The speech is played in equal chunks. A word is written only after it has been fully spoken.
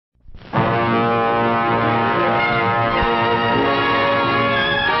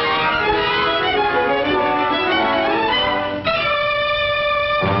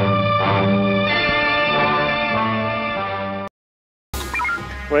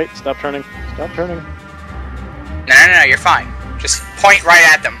wait, stop turning. Stop turning. No, you're fine. Just point right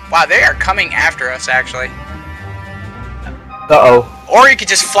at them. Wow, they are coming after us, actually. Uh-oh. Or you could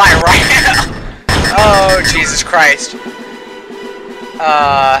just fly right. Oh, Jesus Christ.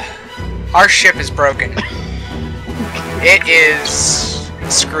 Our ship is broken. It is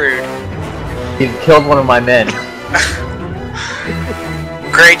screwed. He killed one of my men.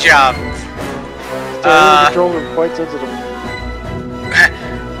 Great job. Controller quite sensitive.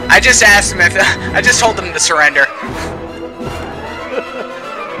 I just asked him if I just told him to surrender.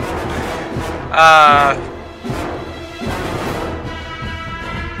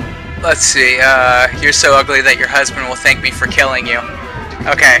 Let's see. You're so ugly that your husband will thank me for killing you.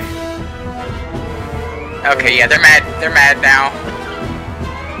 Okay. Okay, yeah, they're mad. They're mad now.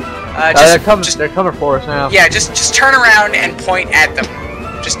 They're coming for us now. Yeah, just turn around and point at them.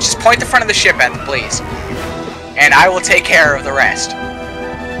 Just point the front of the ship at them, please. And I will take care of the rest.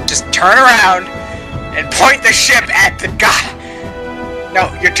 Just turn around and point the ship at the God. No,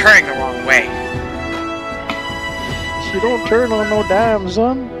 you're turning the wrong way. You don't turn on no dime,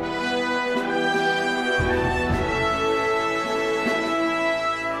 son.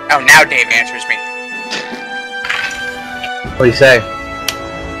 Oh, now Dave answers me. What do you say?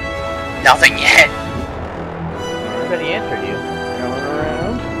 Nothing yet. Everybody answered you. Going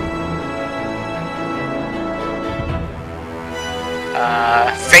around.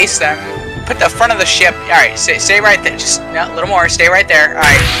 Face them. Put the front of the ship. Alright, stay right there. Just no, a little more. Stay right there.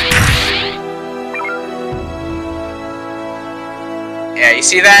 Alright. Yeah, you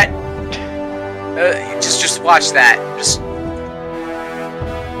see that? Just watch that.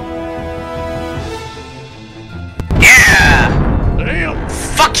 Yeah! Damn!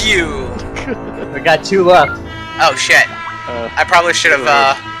 Fuck you! We got 2 left. Oh shit. I probably should have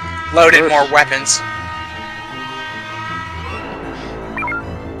loaded more weapons.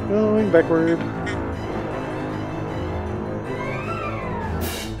 Going backward.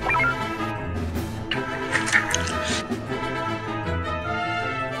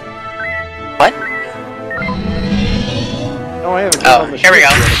 What? Oh, I haven't. Oh, here we go.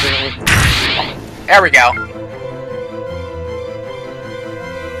 There we go.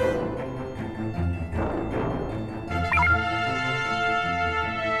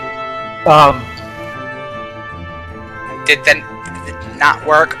 Did that not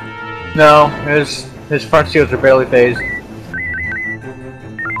work? No, his front shields are barely phased.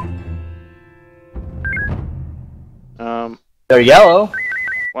 They're yellow.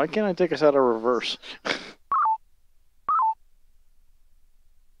 Why can't I take us out of reverse?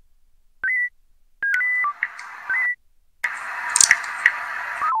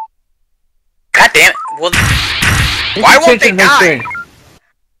 God damn it! Well, why won't they die?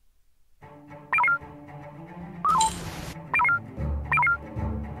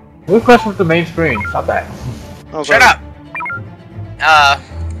 We'll question with the main screen. Stop that. Oh, shut up.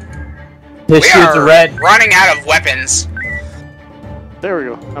 His shields are red. Running out of weapons. There we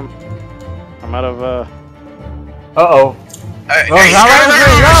go. I'm out of Uh-oh.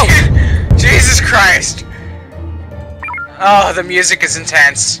 Go. Jesus Christ. Oh, the music is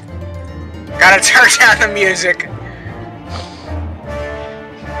intense. Gotta turn down the music.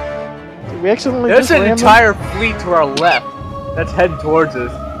 Did we accidentally There's just an entire fleet to our left that's heading towards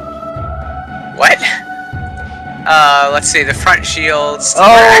us. What? Let's see, the front shields.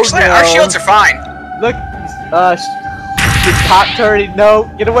 Oh, actually, no. our shields are fine. Look, the top turret. No,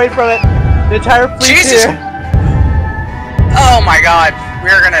 get away from it. The entire fleet's Jesus. here. Oh my God,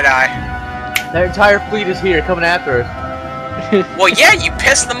 we're gonna die. The entire fleet is here, coming after us. Well, yeah, you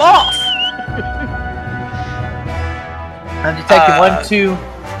pissed them off. I'm detecting 1, 2,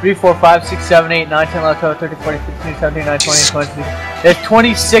 3, 4, 5, 6, 7, 8, 9, 10, 11, 12, 13, 14, 15, 17, 19, 20, 22. There's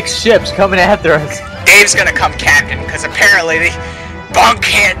 26 ships coming after us. Dave's gonna come captain, because apparently the Bunk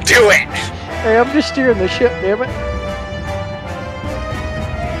can't do it. Hey, I'm just steering the ship, damn it.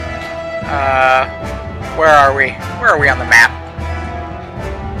 Where are we? Where are we on the map?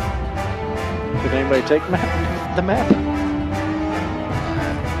 Did anybody take the map?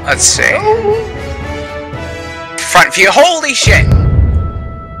 Let's see. Front view. Holy shit!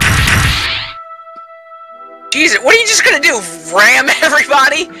 Jesus, what are you just gonna do? Ram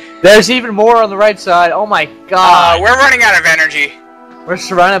everybody? There's even more on the right side. Oh my God. We're running out of energy. We're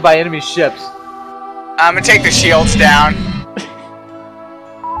surrounded by enemy ships. I'm gonna take the shields down.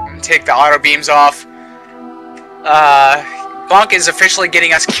 I'm gonna take the auto beams off. Bunk is officially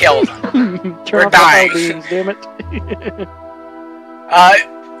getting us killed. We're dying. Beams, damn it.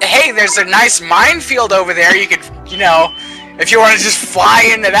 Hey, there's a nice minefield over there. You could, you know, if you want to just fly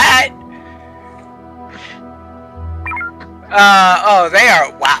into that. Oh, they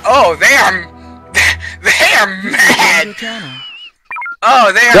are. Wow. Oh, they are. They are mad.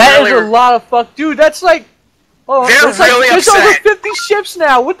 Oh, they are. That really, is a lot of fuck, dude. That's like. Oh, they're that's really like, there's upset. over 50 ships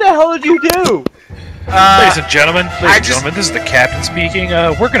now. What the hell did you do? Ladies and gentlemen, this is the captain speaking.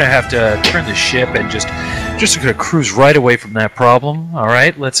 We're gonna have to turn the ship and just gonna cruise right away from that problem. All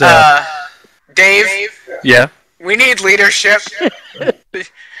right, let's. Dave. Yeah. We need leadership.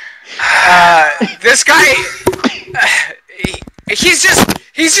 This guy. He's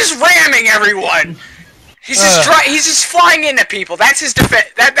just ramming everyone. He's just flying into people. That's his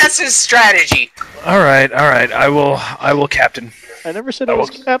that's his strategy. All right. I will, captain. I never said I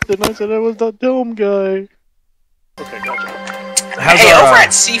was captain. I said I was the dome guy. Okay, gotcha. Hey, over at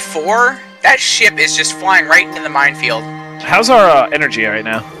C4, that ship is just flying right into the minefield. How's our energy right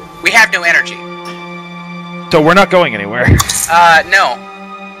now? We have no energy. So we're not going anywhere. No.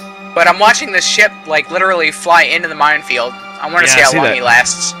 But I'm watching this ship, like, literally fly into the minefield. I want to see how long he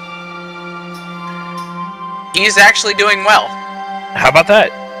lasts. He's actually doing well. How about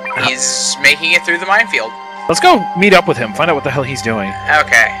that? He's making it through the minefield. Let's go meet up with him, find out what the hell he's doing.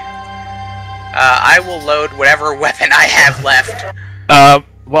 Okay. I will load whatever weapon I have left.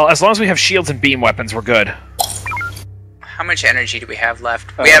 Well, as long as we have shields and beam weapons, we're good. How much energy do we have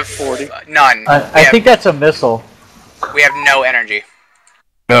left? We have 40. None. I think that's a missile. We have no energy.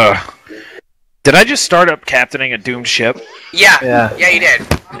 Did I just start up captaining a doomed ship? Yeah, you did.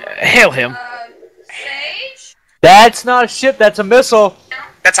 Hail him. That's not a ship, that's a missile.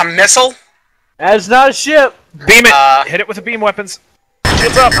 That's a missile? That's not a ship. Beam it! Hit it with the beam weapons.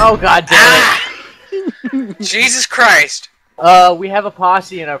 Shields up! Oh god damn it. Jesus Christ. We have a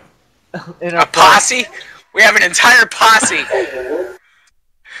posse in our A posse? We have an entire posse.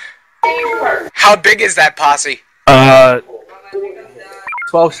 How big is that posse?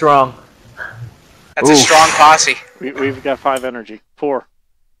 12 strong. That's a strong posse. We've got 5 energy. 4.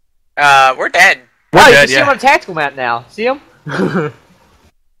 We're dead. Wow, you dead, can see him on a tactical map now. See him?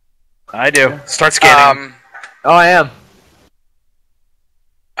 I do. Start scanning. Oh, I am.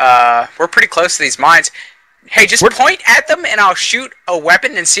 We're pretty close to these mines. Hey, just point at them and I'll shoot a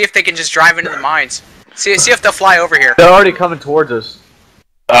weapon and see if they can just drive into the mines. See if they'll fly over here. They're already coming towards us.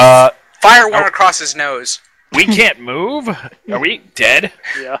 Fire one across his nose. We can't move? Are we dead?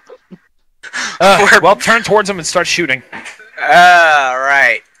 Yeah. Well, turn towards them and start shooting.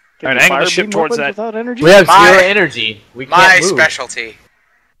 Right. Alright, angle the ship towards that. Without energy? We have 0 energy. We can't move. My specialty.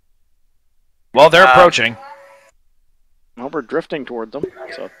 Well, they're approaching. Well, we're drifting towards them,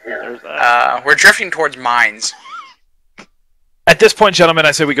 so there's that. We're drifting towards mines. At this point, gentlemen,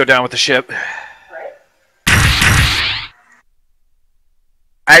 I say we go down with the ship.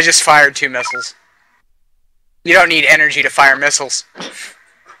 I just fired 2 missiles. You don't need energy to fire missiles.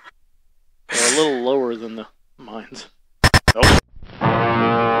 They're a little lower than the mines.